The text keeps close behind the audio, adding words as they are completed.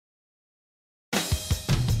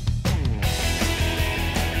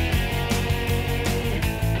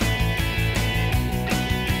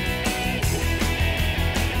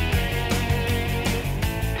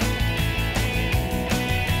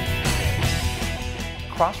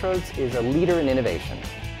Crossroads is a leader in innovation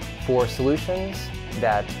for solutions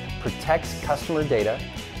that protects customer data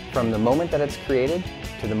from the moment that it's created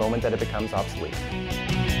to the moment that it becomes obsolete.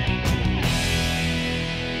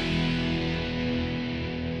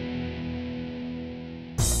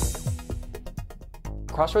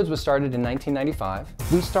 Crossroads was started in 1995.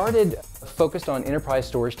 We started focused on enterprise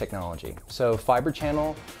storage technology, so fiber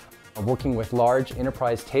channel, working with large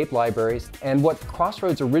enterprise tape libraries. And what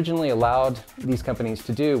Crossroads originally allowed these companies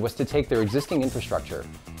to do was to take their existing infrastructure,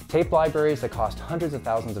 tape libraries that cost hundreds of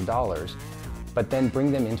thousands of dollars, but then bring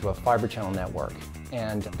them into a fiber channel network.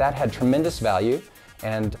 And that had tremendous value,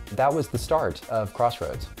 and that was the start of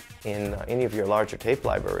Crossroads. In any of your larger tape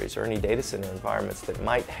libraries or any data center environments that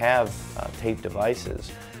might have tape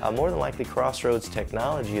devices, more than likely Crossroads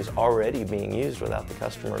technology is already being used without the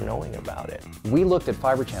customer knowing about it. We looked at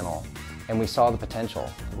fiber channel and we saw the potential.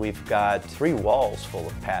 We've got 3 walls full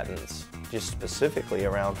of patents just specifically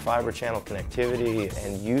around fiber channel connectivity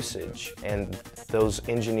and usage, and those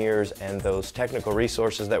engineers and those technical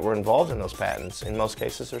resources that were involved in those patents, in most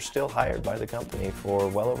cases, are still hired by the company for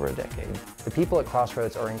well over a decade. The people at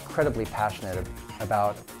Crossroads are incredibly passionate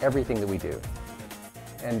about everything that we do.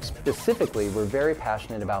 And specifically, we're very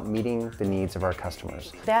passionate about meeting the needs of our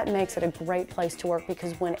customers. That makes it a great place to work,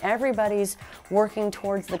 because when everybody's working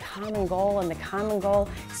towards the common goal, and the common goal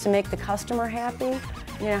is to make the customer happy,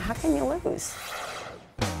 you know, how can you lose?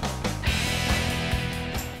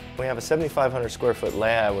 We have a 7,500 square foot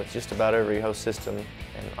lab with just about every host system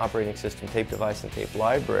and operating system, tape device, and tape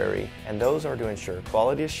library, and those are to ensure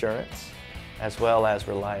quality assurance as well as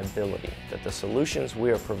reliability, that the solutions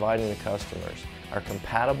we are providing to customers are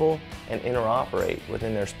compatible and interoperate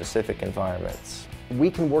within their specific environments.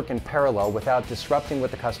 We can work in parallel without disrupting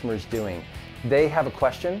what the customer is doing. They have a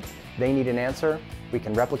question, they need an answer, we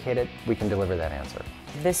can replicate it, we can deliver that answer.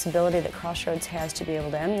 This ability that Crossroads has to be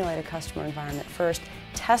able to emulate a customer environment first,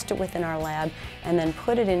 test it within our lab, and then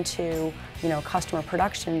put it into, a customer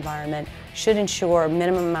production environment should ensure a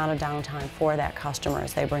minimum amount of downtime for that customer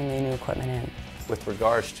as they bring the new equipment in. With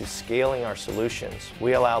regards to scaling our solutions,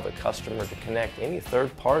 we allow the customer to connect any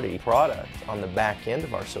third-party product on the back end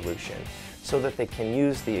of our solution so that they can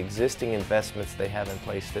use the existing investments they have in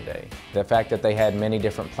place today. The fact that they had many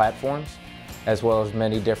different platforms, as well as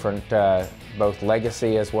many different both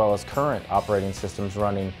legacy as well as current operating systems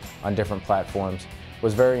running on different platforms,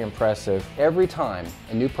 was very impressive. Every time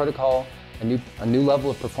a new protocol, a new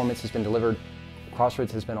level of performance has been delivered,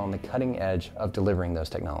 Crossroads has been on the cutting edge of delivering those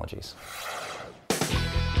technologies.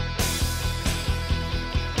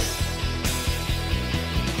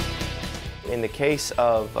 In the case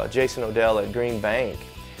of Jason Odell at Green Bank,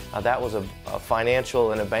 that was a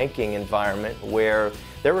financial and a banking environment where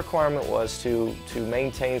their requirement was to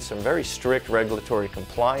maintain some very strict regulatory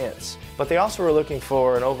compliance, but they also were looking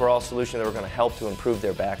for an overall solution that were going to help to improve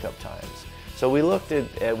their backup times. So we looked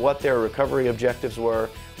at what their recovery objectives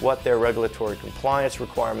were, what their regulatory compliance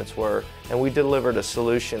requirements were, and we delivered a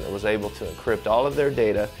solution that was able to encrypt all of their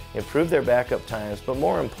data, improve their backup times, but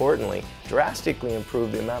more importantly, drastically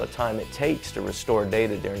improve the amount of time it takes to restore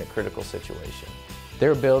data during a critical situation.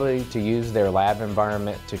 Their ability to use their lab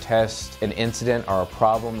environment to test an incident or a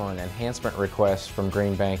problem or an enhancement request from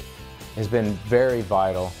Green Bank has been very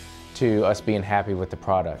vital to us being happy with the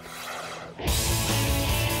product.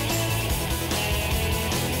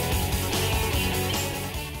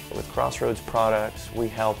 With Crossroads products, we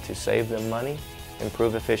help to save them money,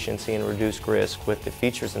 improve efficiency, and reduce risk with the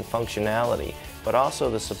features and functionality, but also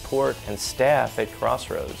the support and staff at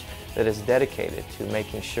Crossroads that is dedicated to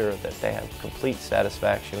making sure that they have complete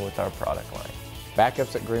satisfaction with our product line.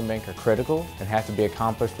 Backups at Green Bank are critical and have to be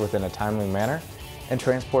accomplished within a timely manner and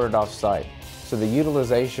transported off-site. So the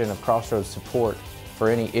utilization of Crossroads support for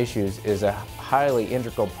any issues is a highly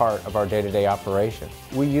integral part of our day-to-day operation.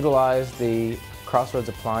 We utilize the Crossroads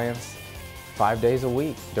appliance 5 days a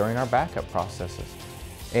week during our backup processes.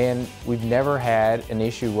 And we've never had an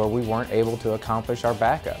issue where we weren't able to accomplish our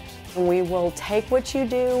backups. We will take what you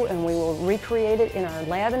do and we will recreate it in our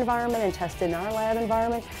lab environment and test it in our lab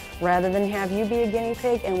environment rather than have you be a guinea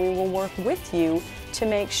pig, and we will work with you to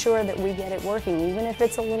make sure that we get it working, even if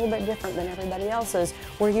it's a little bit different than everybody else's.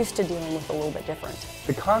 We're used to dealing with a little bit different.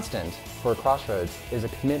 The constant for Crossroads is a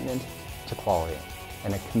commitment to quality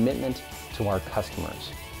and a commitment to our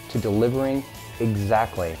customers, to delivering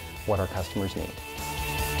exactly what our customers need.